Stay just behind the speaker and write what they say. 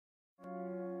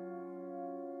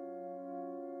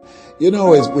You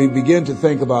know, as we begin to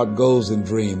think about goals and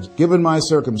dreams, given my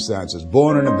circumstances,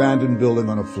 born in an abandoned building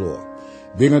on a floor,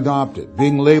 being adopted,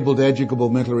 being labeled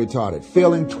educable mentally retarded,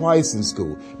 failing twice in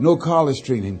school, no college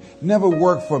training, never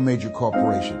worked for a major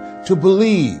corporation, to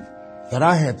believe that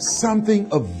I had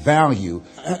something of value.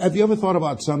 Have you ever thought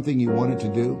about something you wanted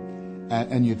to do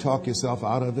and you talk yourself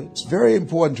out of it? It's very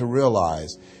important to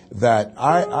realize that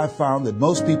I found that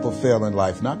most people fail in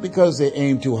life not because they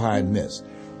aim too high and miss.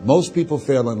 Most people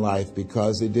fail in life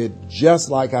because they did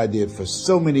just like I did for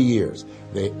so many years.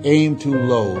 They aimed too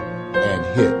low and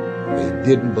hit. They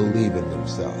didn't believe in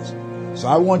themselves. So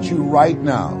I want you right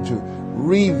now to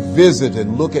revisit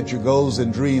and look at your goals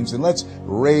and dreams, and let's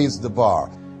raise the bar.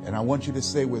 And I want you to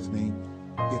say with me,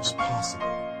 it's possible.